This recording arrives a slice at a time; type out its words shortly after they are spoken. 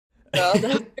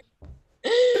God.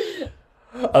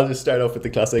 I'll just start off with the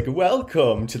classic.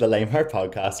 Welcome to the Léim Thart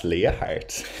Podcast, Lea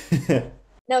Heart.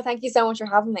 No, thank you so much for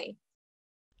having me.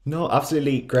 No,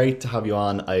 absolutely great to have you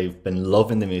on. I've been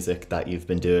loving the music that you've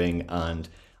been doing and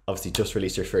obviously just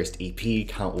released your first EP.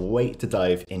 Can't wait to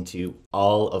dive into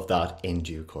all of that in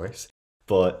due course.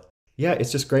 But yeah,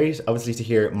 it's just great, obviously, to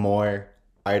hear more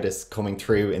artists coming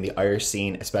through in the Irish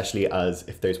scene, especially as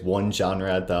if there's one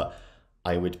genre that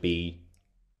I would be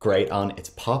great on, it's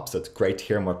pop. So it's great to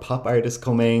hear more pop artists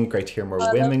coming, great to hear more I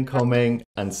love women coming.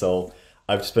 And so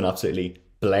I've just been absolutely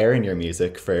blaring your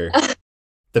music for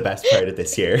the best part of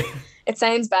this year. it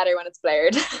sounds better when it's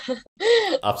blared.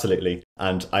 Absolutely.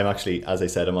 And I'm actually, as I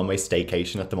said, I'm on my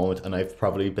staycation at the moment and I've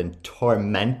probably been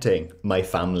tormenting my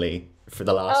family for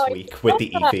the Oh, last I week with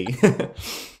love the that.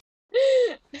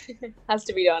 EP. Has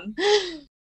to be done.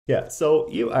 Yeah, so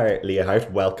you are Lea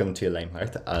Heart. Welcome to Léim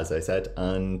Thart, as I said.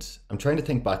 And I'm trying to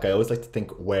think back. I always like to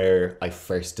think where I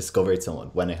first discovered someone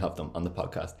when I have them on the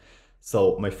podcast.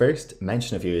 So my first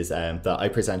mention of you is that I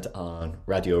present on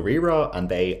Radio Rera, and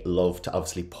they love to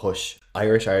obviously push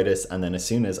Irish artists. And then as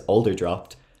soon as Older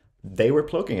dropped, they were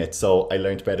plugging it. So I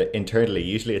learned about it internally.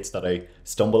 Usually it's that I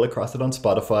stumble across it on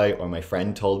Spotify or my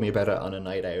friend told me about it on a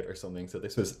night out or something. So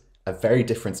this was a very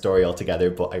different story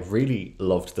altogether, but I really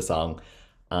loved the song.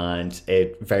 And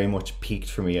it very much peaked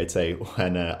for me, I'd say,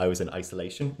 when I was in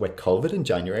isolation with COVID in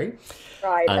January.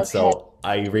 Right, And okay. so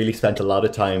I really spent a lot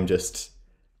of time just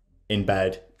in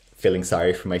bed feeling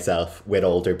sorry for myself with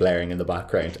Older blaring in the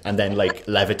background and then like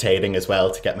levitating as well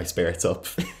to get my spirits up.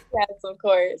 Yes, of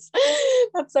course.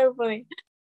 That's so funny.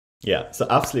 Yeah, so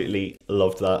absolutely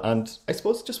loved that. And I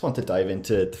suppose I just want to dive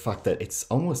into the fact that it's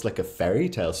almost like a fairy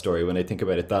tale story when I think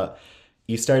about it, that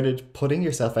you started putting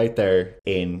yourself out there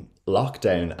in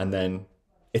lockdown and then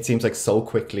it seems like so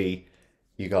quickly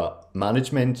you got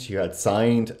management, you had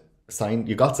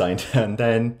you got signed, and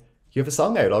then you have a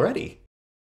song out already.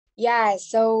 Yeah,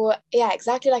 so yeah,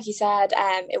 exactly like you said,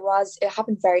 it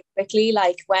happened very quickly.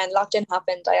 Like when lockdown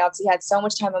happened, I obviously had so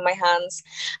much time on my hands.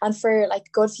 And for like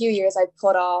a good few years I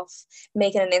put off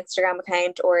making an Instagram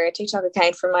account or a TikTok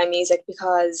account for my music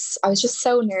because I was just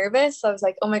so nervous. I was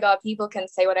like, oh my God, people can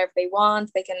say whatever they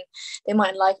want. They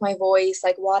might like my voice.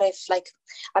 Like what if like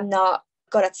I'm not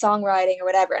good at songwriting or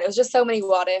whatever, and it was just so many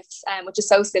what ifs, which is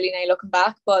so silly now looking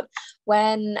back. But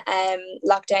when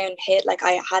lockdown hit, like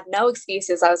I had no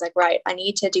excuses. I was like, right, I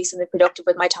need to do something productive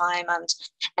with my time.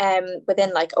 And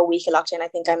within like a week of lockdown, I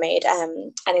think I made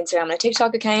an Instagram and a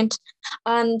TikTok account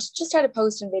and just started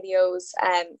posting videos.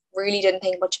 Really didn't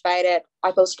think much about it.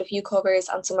 I posted a few covers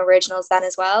and some originals then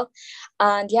as well.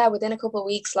 And yeah, within a couple of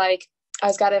weeks, like I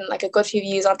was getting like a good few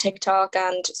views on TikTok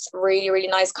and just really, really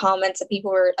nice comments, and people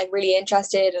were like really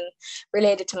interested and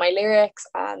related to my lyrics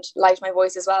and liked my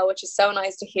voice as well, which is so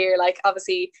nice to hear. Like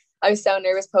obviously I was so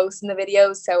nervous posting the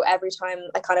videos, so every time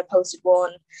I kind of posted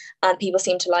one and people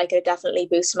seemed to like it, it definitely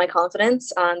boosted my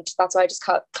confidence, and that's why I just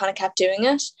kind of kept doing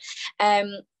it.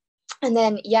 Um, and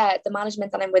then, yeah, the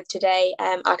management that I'm with today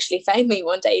actually found me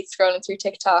one day scrolling through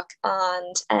TikTok,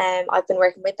 and I've been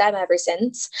working with them ever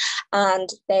since. And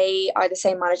they are the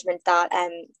same management that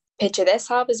Picture This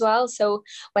have as well. So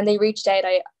when they reached out,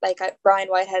 Brian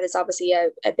Whitehead is obviously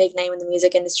a big name in the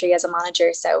music industry as a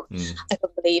manager. So Mm. I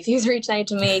couldn't believe he was reaching out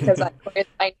to me because I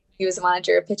knew he was a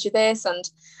manager of Picture This, and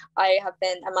I have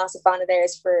been a massive fan of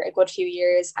theirs for a good few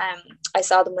years. I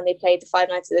saw them when they played the Five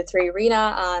Nights at the Three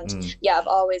Arena, and Mm. yeah, I've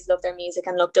always loved their music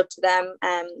and looked up to them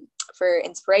for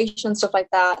inspiration and stuff like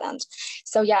that. And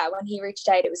so yeah, when he reached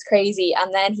out, it was crazy.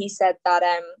 And then he said that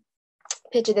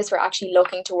Picture This were actually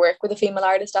looking to work with a female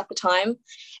artist at the time,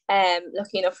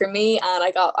 lucky enough for me, and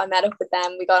I met up with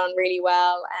them. We got on really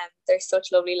well, and they're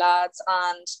such lovely lads.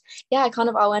 And yeah, I kind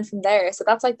of all went from there. So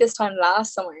that's like this time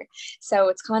last summer. So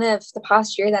it's kind of the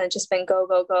past year then it's just been go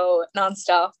go go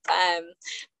nonstop.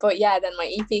 But yeah, then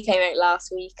my EP came out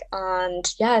last week, and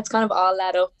yeah, it's kind of all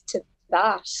led up to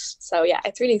that. So yeah,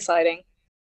 it's really exciting.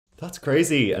 That's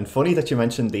crazy and funny that you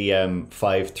mentioned the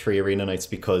 5-3 arena nights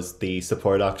because the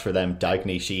support act for them,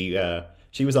 Dagny,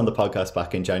 she was on the podcast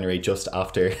back in January just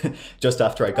after just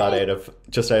after I got Right.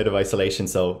 out of isolation.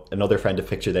 So another friend of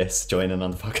Picture This joining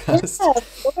on the Yeah, podcast.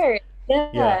 of course. Yeah.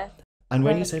 Yeah. And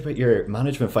when you Right. say about your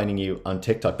management finding you on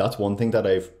TikTok, that's one thing that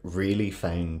I've really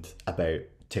found about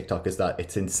TikTok is that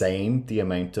it's insane the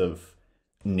amount of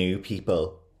new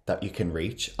people that you can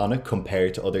reach on it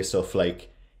compared to other stuff like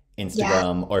Yeah.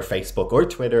 Instagram or Facebook or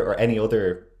Twitter or any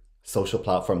other social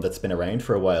platform that's been around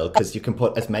for a while because you can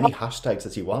put as many hashtags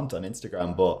as you want on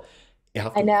Instagram, but you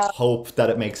have I to know. hope that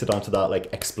it makes it onto that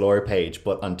like explore page.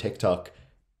 But on TikTok,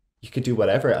 you could do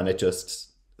whatever and it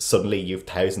just suddenly you've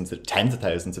tens of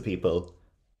thousands of people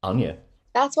on you.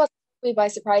 That's what took me by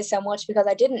surprise so much, because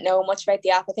I didn't know much about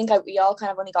the app. I think we all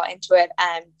kind of only got into it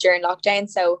during lockdown,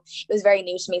 so it was very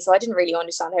new to me. So I didn't really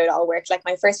understand how it all worked. Like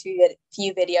my first few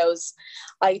videos,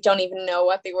 I don't even know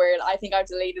what they were. I think I've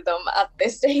deleted them at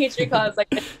this stage because like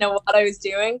I didn't know what I was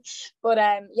doing. But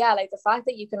yeah, like the fact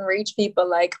that you can reach people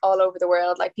like all over the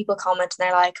world, like people comment and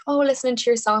they're like, oh, listening to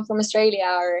your song from Australia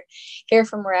or here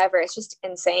from wherever, it's just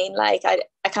insane. Like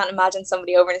I can't imagine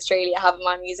somebody over in Australia having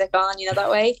my music on,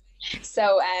 that way.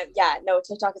 So yeah, no,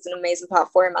 TikTok is an amazing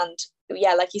platform. And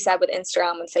yeah, like you said, with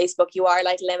Instagram and Facebook, you are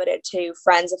like limited to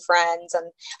friends of friends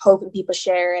and hoping people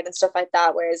share it and stuff like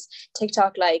that. Whereas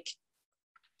TikTok, like,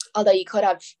 although you could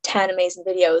have 10 amazing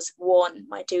videos, one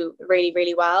might do really,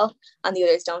 really well and the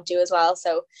others don't do as well.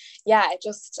 So yeah, it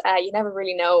just you never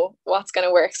really know what's going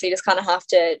to work. So you just kind of have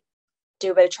to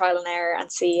do a bit of trial and error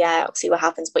and see what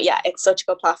happens. But yeah, it's such a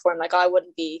good platform. Like I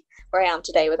wouldn't be where I am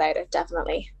today without it,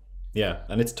 definitely. Yeah,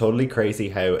 and it's totally crazy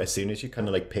how as soon as you kind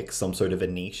of like pick some sort of a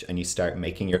niche and you start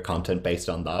making your content based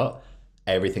on that,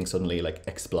 everything suddenly like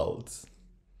explodes.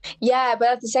 Yeah, but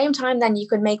at the same time, then you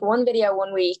could make one video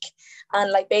one week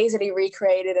and like basically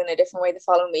recreate it in a different way the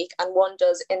following week, and one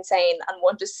does insane and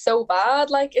one does so bad.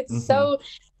 Like it's so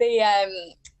the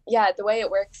the way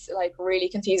it works like really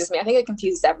confuses me. I think it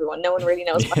confuses everyone. No one really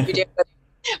knows what you're doing.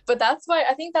 But that's why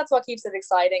I think that's what keeps it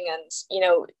exciting. And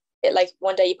like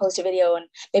one day you post a video and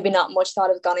maybe not much thought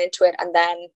has gone into it, and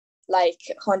then like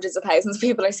hundreds of thousands of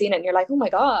people are seeing it and you're like, oh my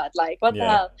god, like what the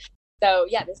hell. So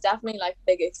yeah, there's definitely like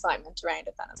big excitement around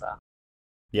it then as well.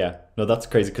 Yeah, no, that's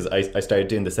crazy, because I started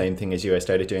doing the same thing as you. I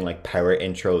started doing like power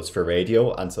intros for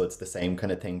radio, and so it's the same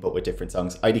kind of thing but with different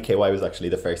songs. IDKY was actually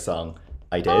the first song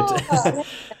I did.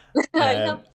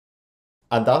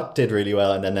 And that did really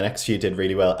well, and then the next few did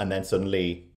really well, and then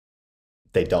suddenly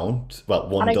they don't. Well,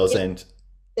 one doesn't.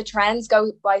 The trends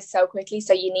go by so quickly,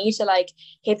 so you need to like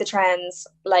hit the trends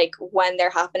like when they're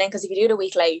happening, because if you do it a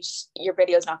week late, your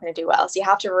video is not going to do well. So you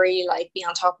have to really like be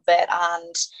on top of it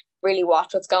and really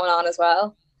watch what's going on as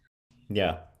well.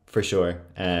 Yeah, for sure.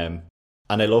 And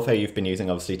I love how you've been using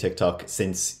obviously TikTok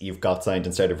since you've got signed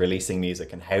and started releasing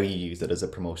music, and how you use it as a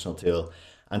promotional tool.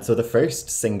 And so the first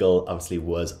single obviously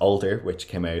was Older, which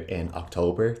came out in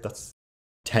October. That's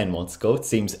 10 months ago. It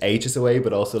seems ages away,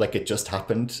 but also like it just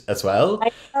happened as well.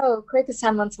 I know, quickest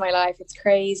 10 months of my life. It's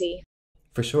crazy.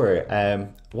 For sure.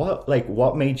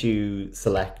 What made you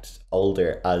select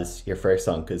Older as your first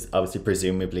song? Because obviously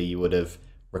presumably you would have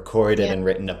recorded and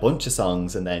written a bunch of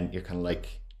songs, and then you're kind of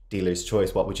like dealer's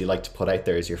choice. What would you like to put out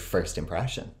there as your first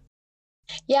impression?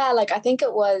 Yeah, like I think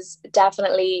it was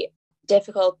definitely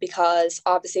difficult because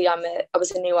obviously I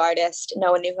was a new artist.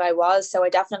 No one knew who I was, so I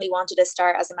definitely wanted to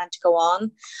start as I meant to go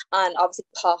on. And obviously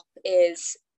pop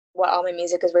is what all my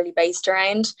music is really based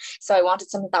around, so I wanted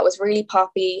something that was really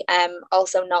poppy,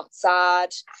 also not sad,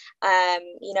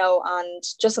 and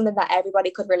just something that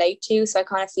everybody could relate to. So I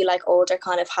kind of feel like Older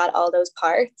kind of had all those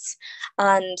parts,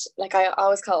 and like I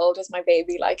always call Older my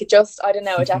baby. Like it just, I don't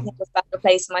know, it definitely has a special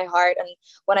place in my heart. And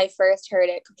when I first heard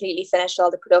it completely finished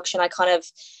all the production, I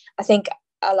think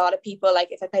a lot of people, like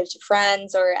if I played it to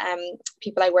friends or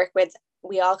people I work with,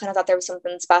 we all kind of thought there was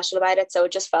something special about it, so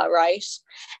it just felt right.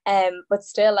 But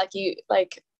still,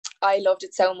 I loved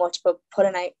it so much, but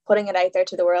putting it out there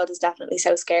to the world is definitely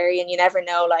so scary, and you never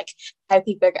know like how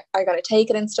people are going to take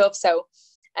it and stuff. So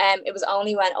it was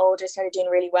only when Older started doing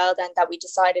really well then that we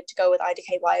decided to go with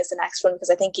IDKY as the next one, because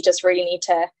I think you just really need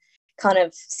to kind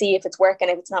of see if it's working.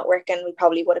 If it's not working, we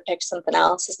probably would have picked something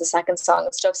else as the second song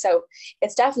and stuff. So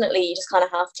it's definitely, you just kind of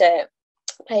have to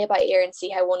play it by ear and see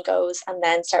how one goes, and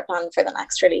then start planning for the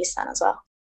next release then as well.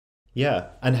 Yeah.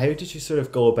 And how did you sort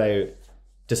of go about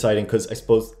deciding? Because I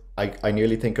suppose I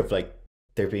nearly think of like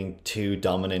there being two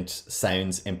dominant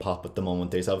sounds in pop at the moment.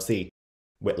 There's obviously,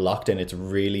 with lockdown, it's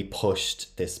really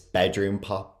pushed this bedroom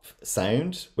pop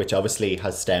sound, which obviously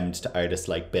has stemmed to artists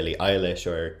like Billie Eilish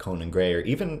or Conan Gray, or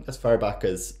even as far back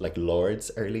as like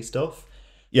Lord's early stuff.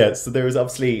 Yeah, so there was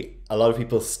obviously a lot of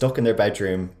people stuck in their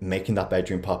bedroom making that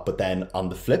bedroom pop, but then on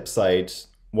the flip side,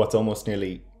 what's almost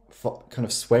nearly kind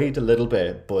of swayed a little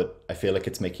bit, but I feel like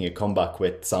it's making a comeback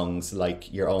with songs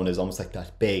like Your Own, is almost like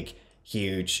that big,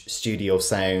 huge studio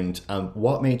sound.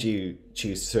 What made you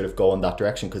choose to sort of go in that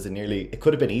direction? Because it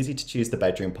could have been easy to choose the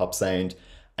bedroom pop sound,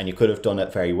 and you could have done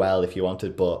it very well if you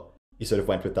wanted, but you sort of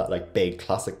went with that like big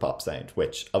classic pop sound,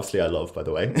 which obviously I love, by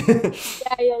the way.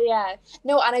 Yeah.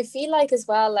 No, and I feel like as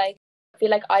well, like feel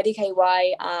like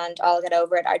IDKY and I'll Get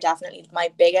Over It are definitely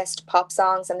my biggest pop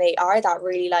songs, and they are that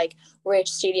really like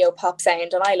rich studio pop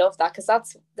sound, and I love that because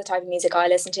that's the type of music I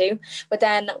listen to. But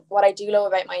then what I do love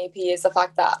about my EP is the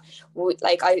fact that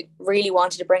like I really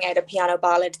wanted to bring out a piano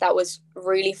ballad that was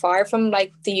really far from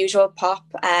like the usual pop.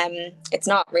 It's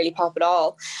not really pop at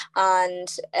all, and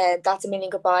that's A Million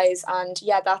Goodbyes, and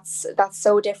yeah, that's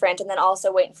so different. And then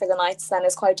also Waiting for the Nights then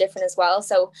is quite different as well.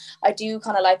 So I do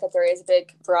kind of like that there is a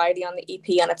big variety on the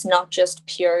EP, and it's not just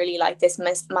purely like this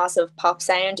massive pop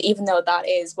sound, even though that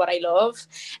is what I love.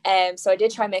 So I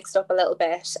did try mix it up a little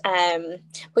bit.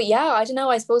 But yeah, I don't know.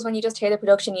 I suppose when you just hear the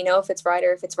production, you know if it's right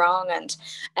or if it's wrong. And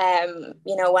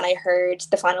you know, when I heard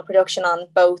the final production on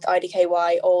both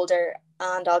IDKY, Older,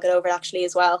 and I'll Get Over It actually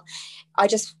as well, I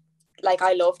just like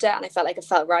I loved it, and I felt like it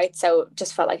felt right. So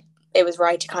just felt like it was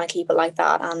right to kind of keep it like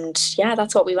that. And yeah,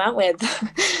 that's what we went with.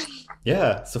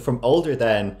 Yeah. So from Older,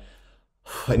 then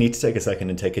I need to take a second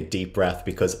and take a deep breath,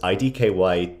 because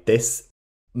IDKY, this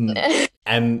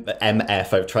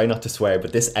MF, I've tried not to swear,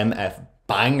 but this MF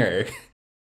banger,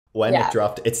 when it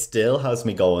dropped, it still has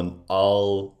me going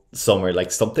all summer.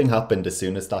 Like, something happened as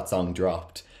soon as that song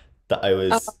dropped that I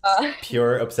was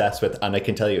pure obsessed with, and I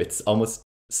can tell you it's almost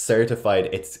certified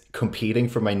it's competing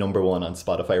for my number one on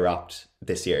Spotify Wrapped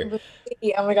this year.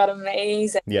 Really? Oh my god,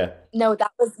 amazing. Yeah. No,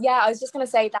 that was, yeah, I was just gonna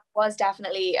say that was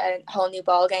definitely a whole new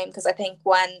ball game, because I think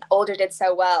when Older did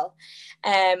so well,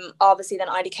 obviously then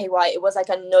IDKY, it was like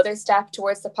another step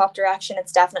towards the pop direction.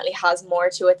 It's definitely has more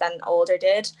to it than Older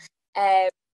did.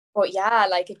 But yeah,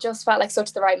 like it just felt like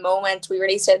such the right moment. We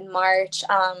released it in March,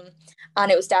 and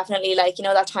it was definitely like, you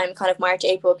know, that time kind of March,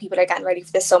 April, people are getting ready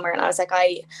for the summer, and I was like,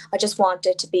 I just want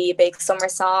it to be a big summer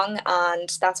song, and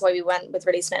that's why we went with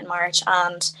releasing it in March.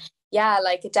 And yeah,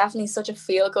 like it definitely is such a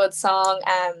feel good song.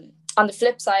 On the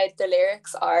flip side, the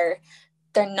lyrics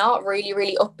they're not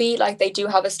really upbeat. Like they do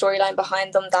have a storyline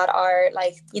behind them that are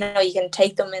like, you know, you can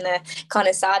take them in a kind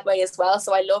of sad way as well.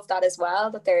 So I love that as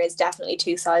well, that there is definitely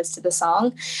two sides to the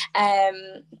song.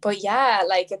 But yeah,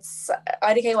 like it's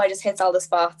IDKY just hits all the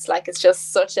spots. Like it's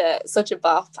just such a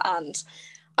bop, and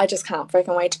I just can't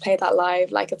freaking wait to play that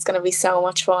live. Like it's gonna be so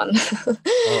much fun.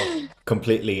 Oh,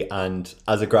 completely. And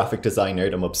as a graphic designer,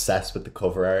 I'm obsessed with the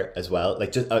cover art as well.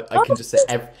 Like, just I can just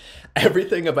say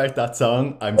everything about that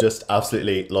song I'm just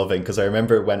absolutely loving, because I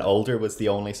remember when Older was the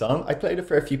only song, I played it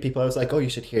for a few people. I was like, oh, you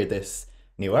should hear this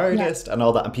new artist and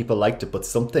all that, and people liked it. But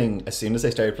something, as soon as I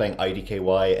started playing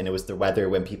IDKY and it was the weather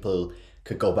when people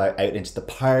could go out into the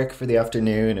park for the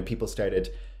afternoon, and people started,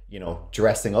 you know,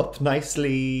 dressing up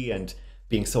nicely and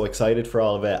being so excited for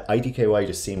all of it, IDKY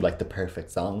just seemed like the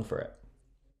perfect song for it.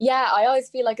 Yeah, I always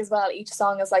feel like as well, each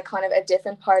song is like kind of a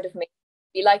different part of me.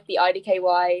 You like the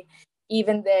IDKY,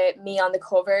 even the me on the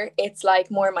cover, it's like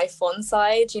more my fun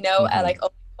side, you know, like oh,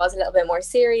 it was a little bit more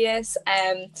serious.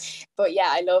 But yeah,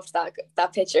 I loved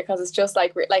that picture, because it's just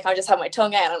like I just have my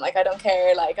tongue out and I'm like, I don't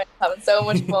care, like I'm having so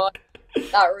much fun.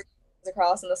 That really comes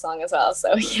across in the song as well.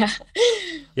 So yeah.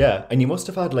 Yeah, and you must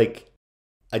have had like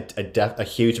a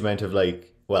huge amount of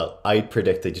like, well, I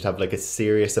predicted you'd have like a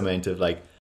serious amount of like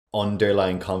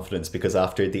underlying confidence, because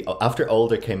after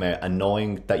Older came out, and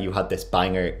knowing that you had this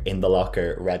banger in the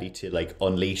locker ready to like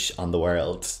unleash on the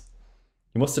world,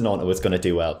 you must have known it was going to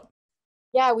do well.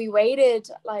 Yeah, we waited,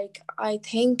 like I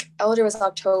think Older was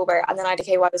October and then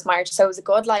IDKY was March, so it was a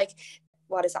good like,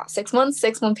 what is that, 6 month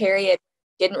period.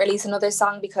 Didn't release another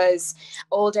song because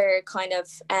Older kind of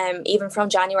even from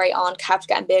January on kept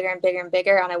getting bigger and bigger and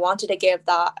bigger, and I wanted to give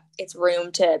that its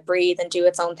room to breathe and do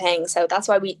its own thing. So that's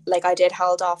why I did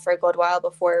hold off for a good while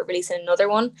before releasing another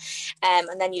one,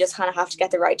 and then you just kind of have to get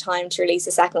the right time to release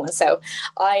the second one. So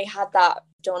I had that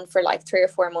done for like 3 or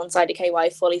 4 months,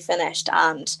 IDKY fully finished,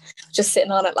 and just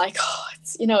sitting on it like, oh,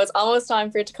 it's almost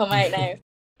time for it to come out now.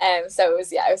 So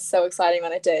it was so exciting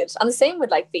when it did. And the same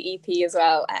with like the EP as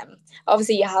well.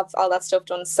 Obviously you have all that stuff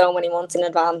done so many months in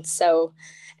advance. So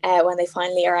when they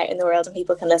finally are out in the world and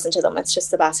people can listen to them, it's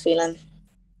just the best feeling.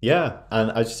 Yeah,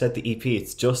 and as you said, the EP,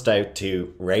 it's just out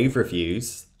to rave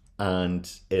reviews, and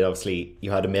it obviously, you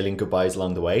had A Million Goodbyes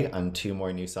along the way and 2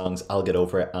 more new songs, I'll Get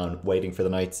Over It and Waiting for the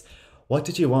Nights. What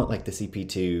did you want like this EP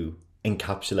to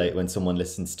encapsulate when someone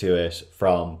listens to it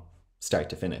from start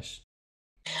to finish?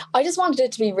 I just wanted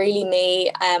it to be really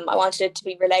me. I wanted it to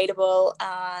be relatable,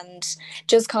 and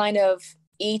just kind of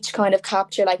each kind of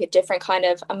capture like a different kind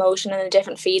of emotion and a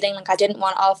different feeling. Like I didn't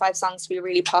want all 5 songs to be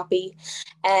really poppy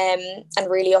and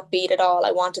really upbeat at all.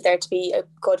 I wanted there to be a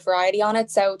good variety on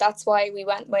it. So that's why we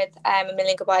went with A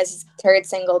Million Goodbyes as the 3rd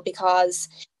single, because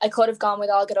I could have gone with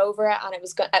I'll Get Over It, and it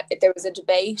was there was a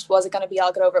debate, was it going to be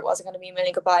I'll Get Over It, was it going to be A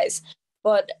Million Goodbyes?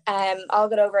 But I'll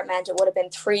Get Over It meant it would have been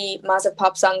three massive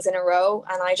pop songs in a row,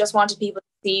 and I just wanted people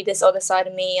to see this other side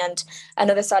of me and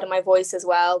another side of my voice as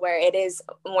well, where it is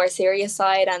a more serious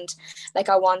side, and like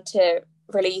I want to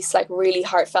release like really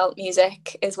heartfelt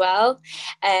music as well.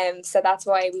 So that's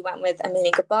why we went with A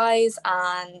Million Goodbyes.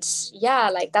 And yeah,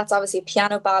 like that's obviously a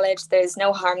piano ballad. There's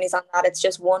no harmonies on that, it's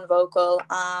just one vocal.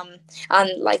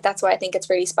 And like that's why I think it's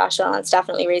really special, and it's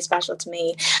definitely really special to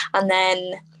me. And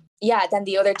then then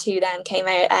the other two then came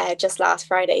out just last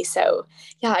Friday. So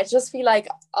yeah, I just feel like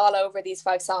all over these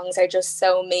five songs are just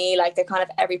so me. Like they're kind of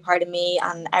every part of me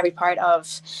and every part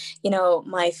of, you know,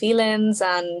 my feelings.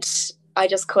 And I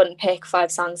just couldn't pick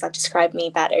five songs that describe me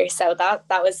better. So that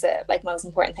was the like most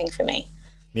important thing for me.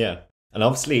 Yeah, and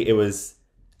obviously it was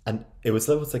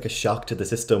like a shock to the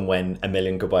system when A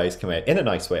Million Goodbyes came out, in a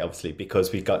nice way, obviously,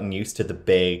 because we'd gotten used to the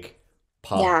big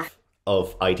pop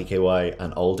of IDKY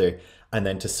and older, and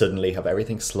then to suddenly have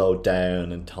everything slowed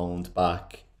down and toned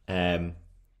back.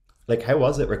 Like, how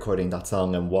was it recording that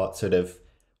song, and what sort of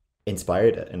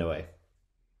inspired it in a way?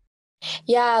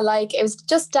 Yeah, like it was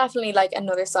just definitely like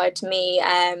another side to me.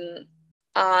 And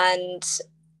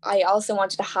I also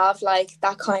wanted to have like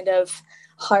that kind of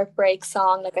heartbreak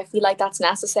song. Like I feel like that's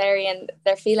necessary, and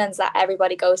they're feelings that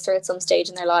everybody goes through at some stage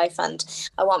in their life, and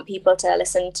I want people to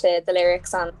listen to the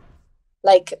lyrics and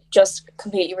like just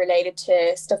completely related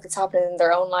to stuff that's happening in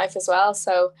their own life as well.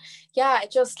 So yeah,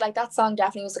 it just like that song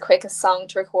definitely was the quickest song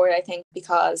to record, I think,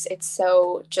 because it's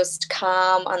so just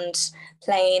calm and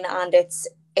plain, and it's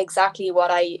exactly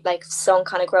what I like sung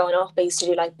kind of growing up. I used to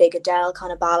do like big Adele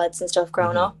kind of ballads and stuff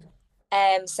growing up.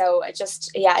 So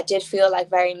it did feel like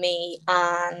very me.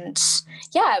 And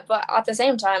yeah, but at the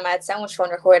same time I had so much fun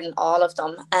recording all of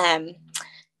them.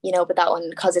 You know, but that one,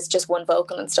 because it's just one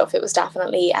vocal and stuff, it was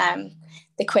definitely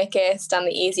the quickest and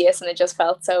the easiest, and it just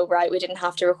felt so right. We didn't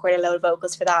have to record a load of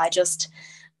vocals for that.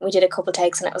 We did a couple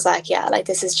takes, and it was like, yeah, like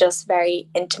this is just very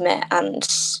intimate, and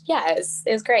yeah,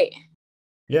 it was great.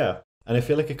 Yeah, and I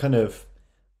feel like it kind of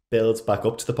builds back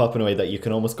up to the pop in a way that you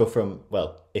can almost go from,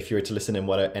 well, if you were to listen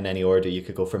in any order, you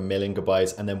could go from Million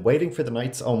Goodbyes, and then Waiting for the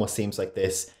Nights almost seems like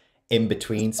this in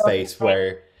between space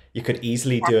where you could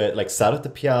easily do it like sat at the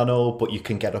piano, but you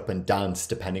can get up and dance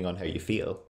depending on how you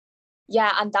feel.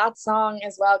 Yeah, and that song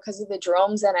as well, because of the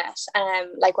drums in it,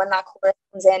 like when that chorus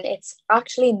comes in, it's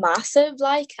actually massive,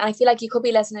 like, and I feel like you could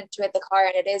be listening to it in the car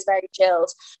and it is very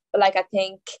chilled, but like I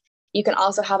think you can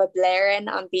also have it blaring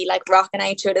and be like rocking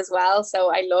out to it as well. So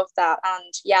I love that.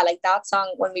 And yeah, like that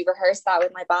song, when we rehearsed that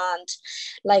with my band,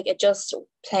 like it just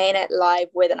playing it live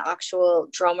with an actual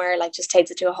drummer like just takes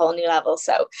it to a whole new level.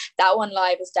 So that one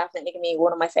live is definitely gonna be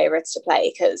one of my favorites to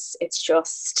play, because it's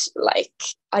just like,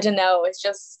 I don't know, it's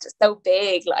just so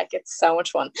big, like it's so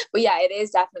much fun. But yeah, it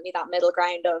is definitely that middle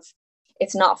ground of,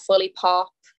 it's not fully pop,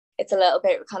 it's a little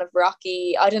bit kind of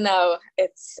rocky, I don't know,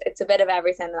 it's a bit of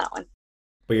everything in that one.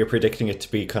 But you're predicting it to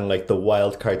be kind of like the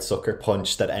wild card sucker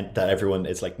punch that everyone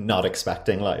is like not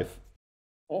expecting live.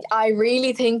 I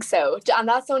really think so, and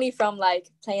that's only from like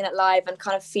playing it live and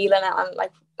kind of feeling it. And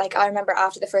like I remember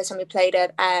after the first time we played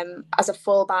it as a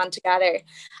full band together,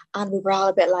 and we were all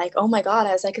a bit like, oh my god,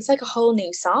 I was like, it's like a whole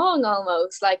new song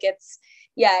almost. Like it's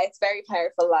very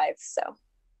powerful live. So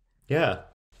yeah.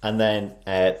 And then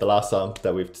the last song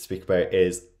that we have to speak about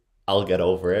is I'll Get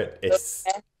Over It.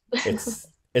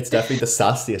 It's definitely the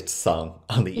sassiest song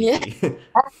on the EP. Yeah.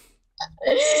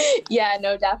 Yeah,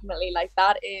 no, definitely. Like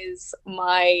that is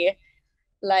my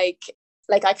you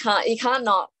can't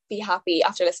not be happy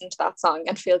after listening to that song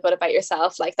and feel good about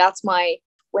yourself. Like that's my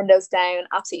windows down,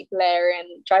 absolutely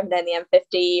blaring, driving down the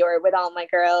M50 or with all my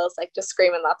girls, like just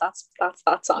screaming that's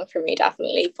that song for me,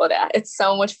 definitely. But it's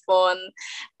so much fun.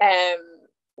 And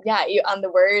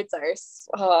the words are,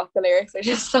 the lyrics are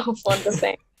just so fun to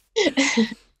sing.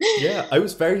 Yeah, I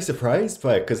was very surprised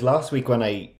by it, because last week when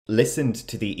I listened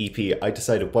to the EP, I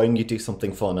decided, why don't you do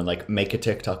something fun and like make a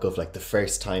TikTok of like the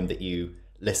first time that you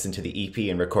listen to the EP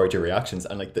and record your reactions.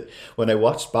 And like when I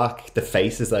watched back the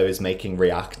faces I was making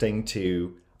reacting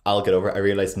to I'll Get Over It, I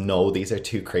realized, no, these are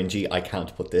too cringy. I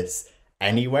can't put this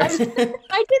anywhere.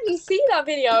 I didn't see that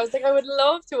video. I was like, I would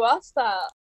love to watch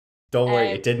that. Don't worry,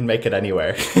 it didn't make it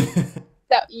anywhere.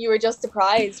 That you were just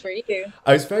surprised, were you?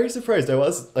 I was very surprised. I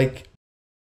was like,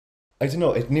 I don't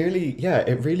know, it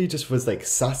really just was like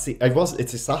sassy.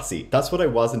 It's a sassy. That's what I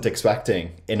wasn't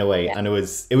expecting in a way. Yeah. And it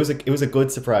was a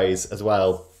good surprise as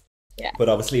well. Yeah. But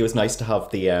obviously it was nice to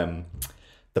have the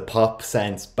pop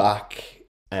sense back.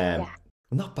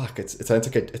 Not back, it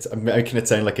sounds like I'm making it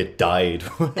sound like it died.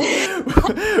 Which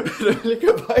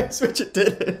it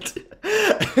didn't.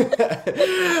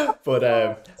 But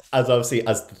as obviously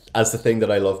as the thing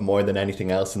that I love more than anything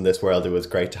else in this world, it was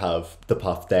great to have the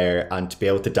pop there and to be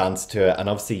able to dance to it. And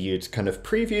obviously you'd kind of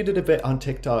previewed it a bit on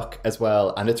TikTok as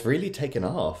well, and it's really taken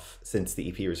off since the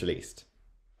EP was released.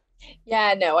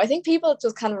 Yeah, no, I think people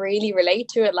just can really relate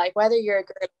to it. Like whether you're a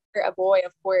girl or a boy,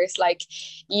 of course, like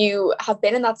you have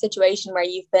been in that situation where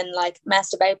you've been like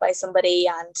messed about by somebody,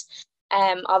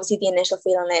 and obviously the initial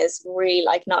feeling is really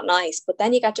like not nice. But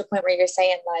then you get to a point where you're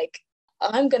saying like,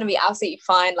 I'm gonna be absolutely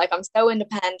fine. Like I'm so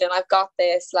independent. I've got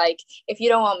this. Like if you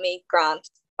don't want me, Grant,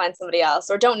 find somebody else,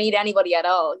 or don't need anybody at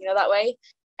all. You know that way.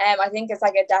 I think it's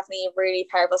like a definitely a really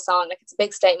powerful song. Like it's a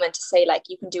big statement to say like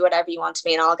you can do whatever you want to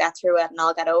me and I'll get through it and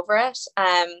I'll get over it.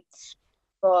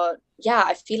 But yeah,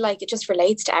 I feel like it just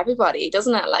relates to everybody,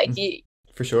 doesn't it? Like you,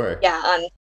 for sure. Yeah,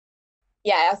 and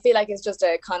yeah, I feel like it's just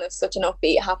a kind of such an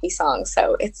upbeat, happy song.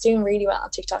 So it's doing really well on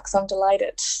TikTok. So I'm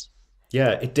delighted.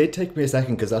 Yeah, it did take me a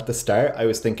second because at the start I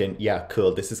was thinking, yeah,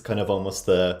 cool. This is kind of almost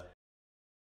the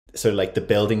sort of like the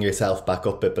building yourself back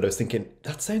up bit. But I was thinking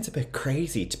that sounds a bit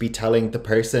crazy to be telling the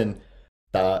person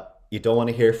that you don't want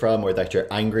to hear from or that you're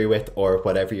angry with or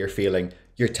whatever you're feeling.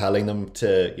 You're telling them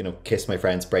to, you know, kiss my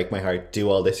friends, break my heart, do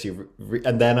all this.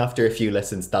 And then after a few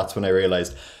listens, that's when I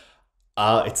realized,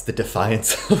 it's the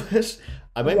defiance of it.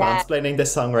 Am I mansplaining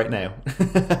this song right now?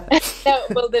 No,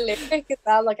 well, the lyric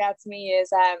itself, like, to me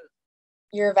is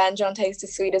your revenge on taste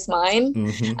as sweet as mine.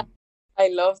 Mm-hmm. I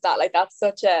love that. Like that's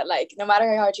such a like no matter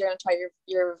how hard you're gonna try,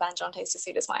 your revenge on taste as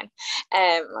sweet as mine.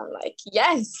 I'm like,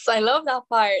 yes, I love that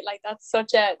part. Like that's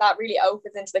such a that really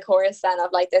opens into the chorus then of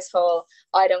like this whole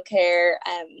I don't care,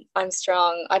 I'm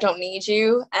strong, I don't need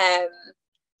you.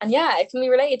 And yeah, it can be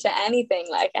related to anything,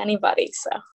 like anybody. So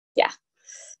yeah.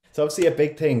 So obviously a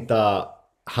big thing that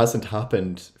hasn't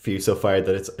happened for you so far,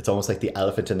 that it's almost like the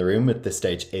elephant in the room at this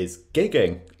stage, is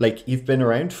gigging. Like you've been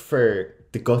around for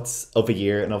the guts of a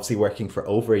year and obviously working for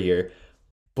over a year,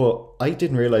 but I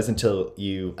didn't realize until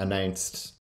you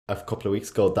announced a couple of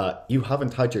weeks ago that you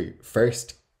haven't had your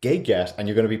first gig yet and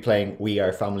you're going to be playing We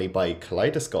Are Family by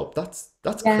Kaleidoscope. That's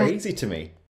crazy to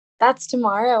me. That's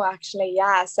tomorrow actually.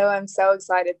 Yeah, so I'm so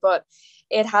excited, but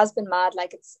it has been mad.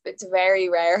 Like it's very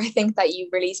rare, I think, that you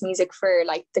release music for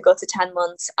like the guts of 10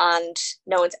 months and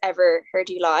no one's ever heard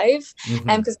you live.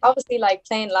 Mm-hmm. Because obviously like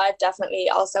playing live definitely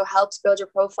also helps build your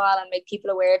profile and make people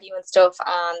aware of you and stuff,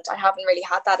 and I haven't really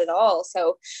had that at all.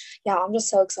 So yeah, I'm just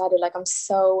so excited. Like I'm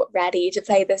so ready to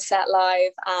play this set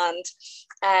live. And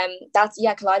that's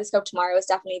Kaleidoscope tomorrow is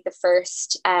definitely the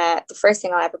first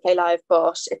thing I'll ever play live,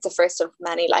 but it's the first of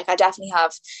many. Like I definitely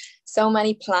have so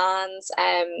many plans.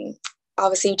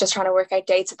 Obviously just trying to work out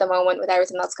dates at the moment with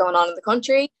everything that's going on in the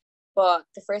country, but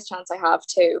the first chance I have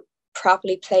to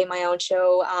properly play my own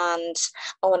show, and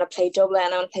I want to play Dublin,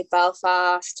 I want to play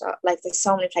Belfast, like there's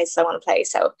so many places I want to play,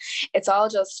 so it's all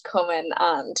just coming,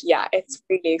 and yeah, it's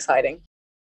really exciting.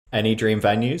 Any dream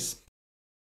venues?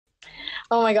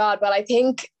 Oh my god, well I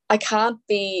think I can't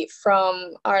be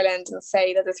from Ireland and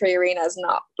say that the Three Arena is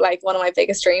not like one of my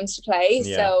biggest dreams to play.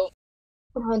 Yeah. So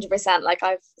 100%, like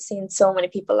I've seen so many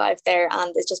people live there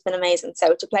and it's just been amazing,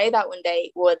 so to play that one day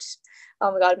would,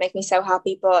 oh my god, make me so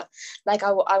happy. But like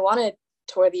I want to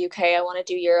tour the UK, I want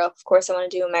to do Europe, of course I want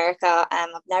to do America. I've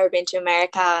never been to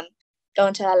America, and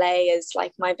going to LA is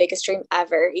like my biggest dream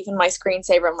ever. Even my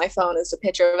screensaver on my phone is a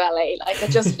picture of LA. Like I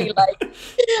just feel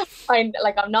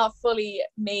like I'm not fully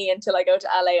me until I go to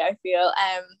LA, I feel.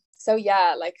 So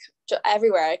yeah, like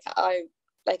everywhere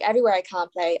everywhere I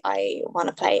can't play, I want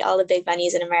to play. All the big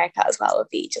venues in America as well would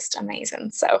be just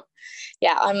amazing. So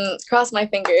yeah, I'm crossing my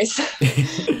fingers.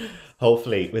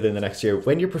 Hopefully within the next year.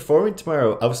 When you're performing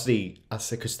tomorrow, obviously,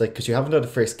 because you haven't done the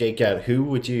first gig yet,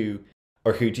 who are you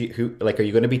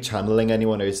going to be channeling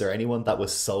anyone, or is there anyone that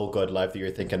was so good live that you're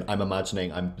thinking, I'm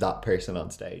imagining I'm that person on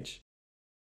stage?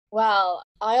 Well,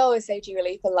 I always say Dua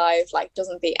Lipa live like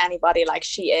doesn't beat anybody. Like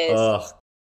she is.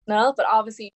 No, but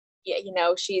obviously, yeah, you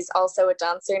know, she's also a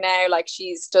dancer now. Like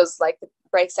she's does like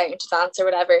breaks out into dance or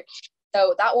whatever.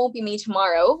 So that won't be me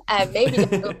tomorrow. Maybe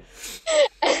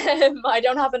I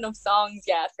don't have enough songs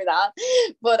yet for that.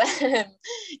 But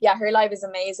yeah, her live is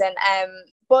amazing.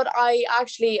 But I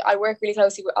work really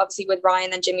closely with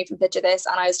Ryan and Jimmy from Picture This,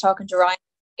 and I was talking to Ryan,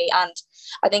 and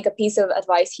I think a piece of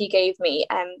advice he gave me,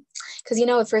 because you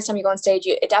know the first time you go on stage,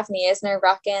 it definitely is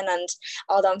nerve-wracking, and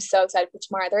although I'm so excited for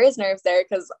tomorrow, there is nerves there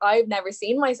because I've never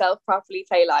seen myself properly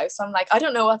play live, so I'm like, I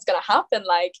don't know what's gonna happen.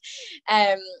 Like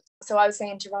so I was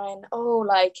saying to Ryan, oh,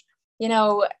 like, you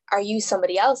know, are you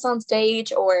somebody else on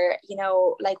stage, or, you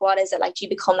know, like what is it like, do you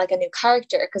become like a new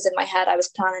character? Because in my head I was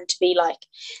planning to be like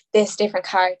this different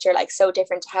character, like so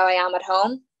different to how I am at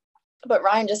home. But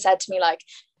Ryan just said to me, like,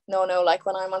 no, like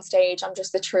when I'm on stage, I'm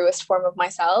just the truest form of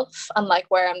myself and like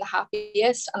where I'm the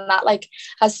happiest. And that like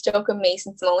has stuck with me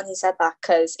since the moment he said that,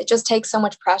 because it just takes so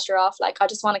much pressure off. Like I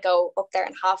just want to go up there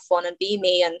and have fun and be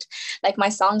me. And like my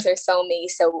songs are so me.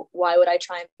 So why would I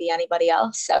try and be anybody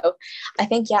else? So I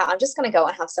think, yeah, I'm just going to go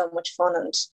and have so much fun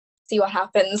and see what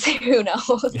happens. Who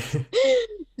knows?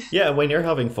 Yeah, when you're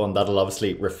having fun, that'll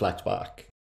obviously reflect back.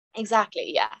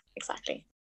 Exactly. Yeah, exactly.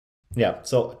 Yeah,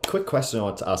 so quick question I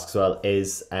want to ask as well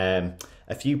is a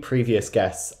few previous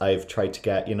guests I've tried to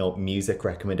get, music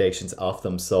recommendations off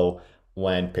them. So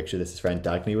when Picture This' friend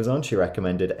Dagny was on, she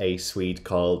recommended a Swede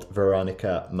called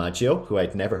Veronica Maggio, who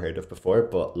I'd never heard of before,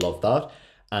 but loved that.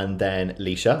 And then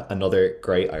Leisha, another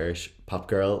great Irish pop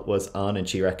girl, was on and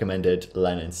she recommended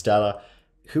Len and Stella.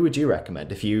 Who would you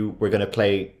recommend if you were going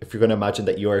to if you're going to imagine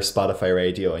that you're Spotify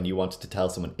radio and you wanted to tell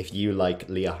someone if you like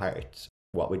Lea Heart,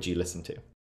 what would you listen to?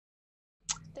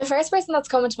 The first person that's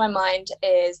coming to my mind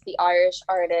is the Irish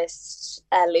artist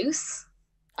Luce.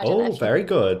 Very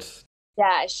good.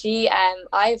 Yeah,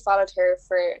 I followed her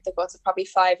for the guts of probably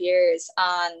 5 years,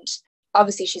 and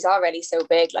obviously she's already so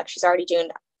big, like she's already doing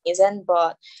amazing,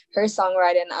 but her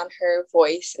songwriting and her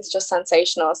voice is just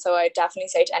sensational. So I definitely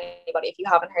say to anybody, if you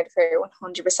haven't heard of her,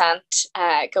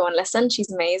 100% go and listen.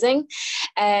 She's amazing.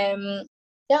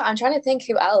 Yeah, I'm trying to think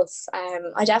who else.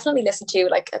 I definitely listen to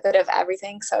like a bit of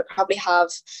everything. So I probably have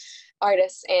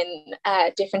artists in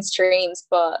different streams,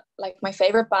 but like my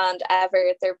favorite band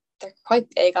ever, they're quite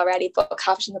big already, but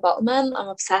Catfish and the Bottlemen, I'm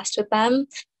obsessed with them.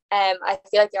 I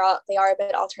feel like they are a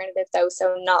bit alternative though,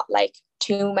 so not like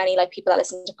too many like people that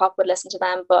listen to pop would listen to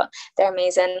them, but they're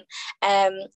amazing.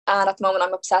 And at the moment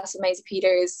I'm obsessed with Maisie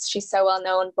Peters. She's so well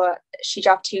known, but she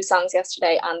dropped 2 songs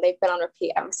yesterday and they've been on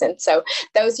repeat ever since. So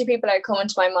those 2 people are coming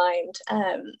to my mind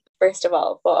first of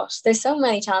all. But there's so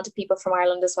many talented people from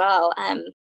Ireland as well,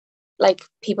 like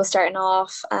people starting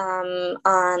off,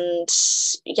 and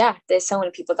yeah, there's so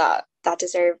many people that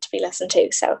deserve to be listened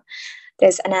to. So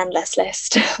there's an endless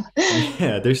list.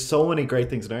 Yeah, there's so many great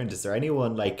things in Ireland. Is there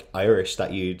anyone like Irish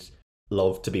that you'd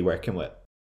love to be working with?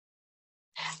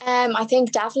 I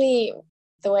think definitely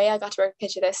the way I got to work with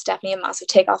Picture This, definitely a massive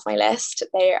take off my list.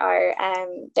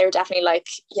 They're definitely like,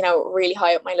 really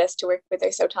high up my list to work with.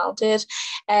 They're so talented.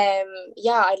 Yeah,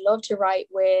 I'd love to write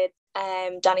with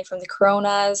Danny from the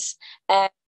Coronas.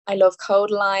 I love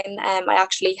Codeline.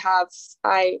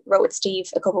 I wrote with Steve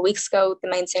a couple of weeks ago, the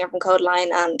main singer from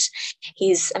Codeline, and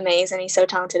he's amazing. He's so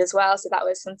talented as well. So that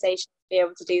was sensational to be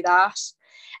able to do that.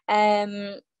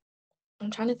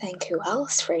 I'm trying to think who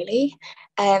else really.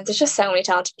 There's just so many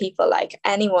talented people. Like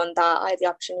anyone that I had the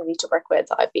opportunity to work with,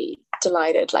 I'd be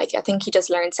delighted. Like I think you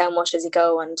just learn so much as you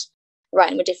go, and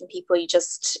writing with different people,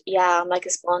 I'm like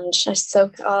a sponge. I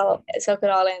soak it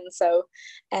all in. So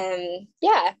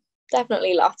yeah,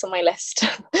 definitely lots on my list.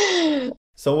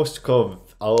 So much to come.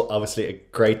 Obviously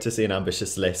great to see an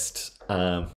ambitious list,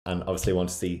 and obviously want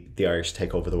to see the Irish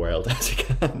take over the world as you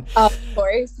can. Of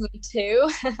course, me too.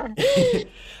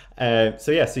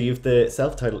 So you've the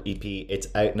self-titled EP, it's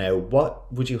out now.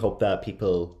 What would you hope that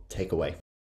people take away?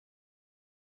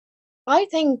 I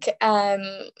think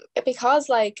because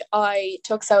like I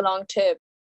took so long to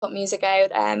put music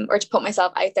out, or to put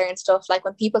myself out there and stuff, like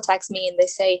when people text me and they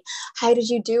say, how did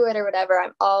you do it or whatever,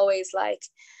 I'm always like,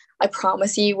 I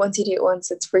promise you, once you do it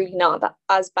once, it's really not that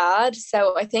as bad.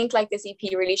 So I think like this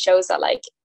EP really shows that like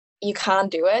you can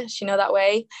do it, that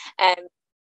way.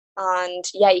 And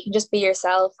yeah, you can just be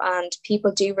yourself and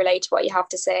people do relate to what you have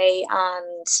to say.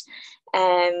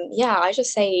 And yeah, I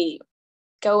just say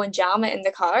go and jam it in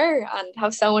the car and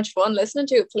have so much fun listening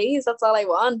to it, please. That's all I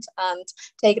want. And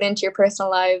take it into your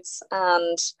personal lives.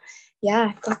 And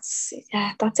yeah, that's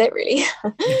it really.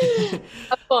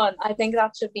 Have fun. I think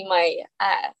that should be my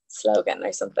slogan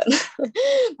or something.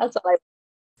 That's all I want.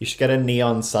 You should get a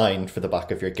neon sign for the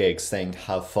back of your gigs saying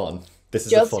have fun. This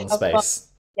is Just a fun space. Fun.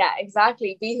 Yeah,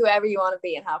 exactly. Be whoever you want to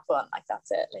be and have fun. Like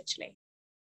that's it, literally.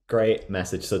 Great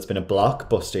message. So it's been a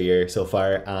blockbuster year so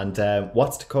far. And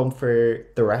what's to come for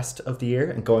the rest of the year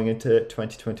and going into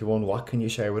 2021? What can you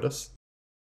share with us?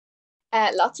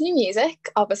 Lots of new music,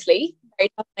 obviously. Very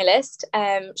top of my list.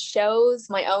 Shows,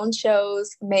 my own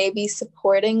shows, maybe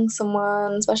supporting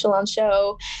someone special on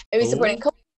show, maybe supporting a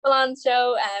couple people on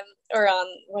show, or on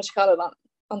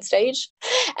on stage.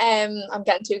 I'm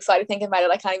getting too excited thinking about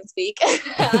it. I can't even speak.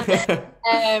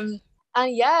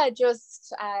 And yeah,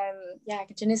 just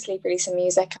continuously releasing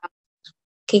music, and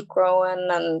keep growing,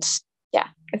 and yeah,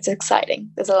 it's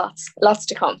exciting. There's lots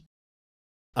to come.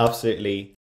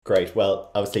 Absolutely great.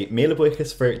 Well, obviously, Míle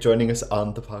buíochas for joining us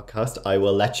on the podcast. I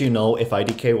will let you know if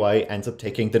IDKY ends up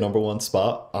taking the #1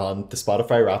 spot on the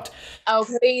Spotify Wrapped. Oh,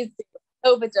 please.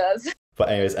 Hope it does. But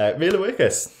anyways, Mila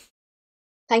Wickes.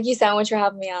 Thank you so much for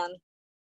having me on.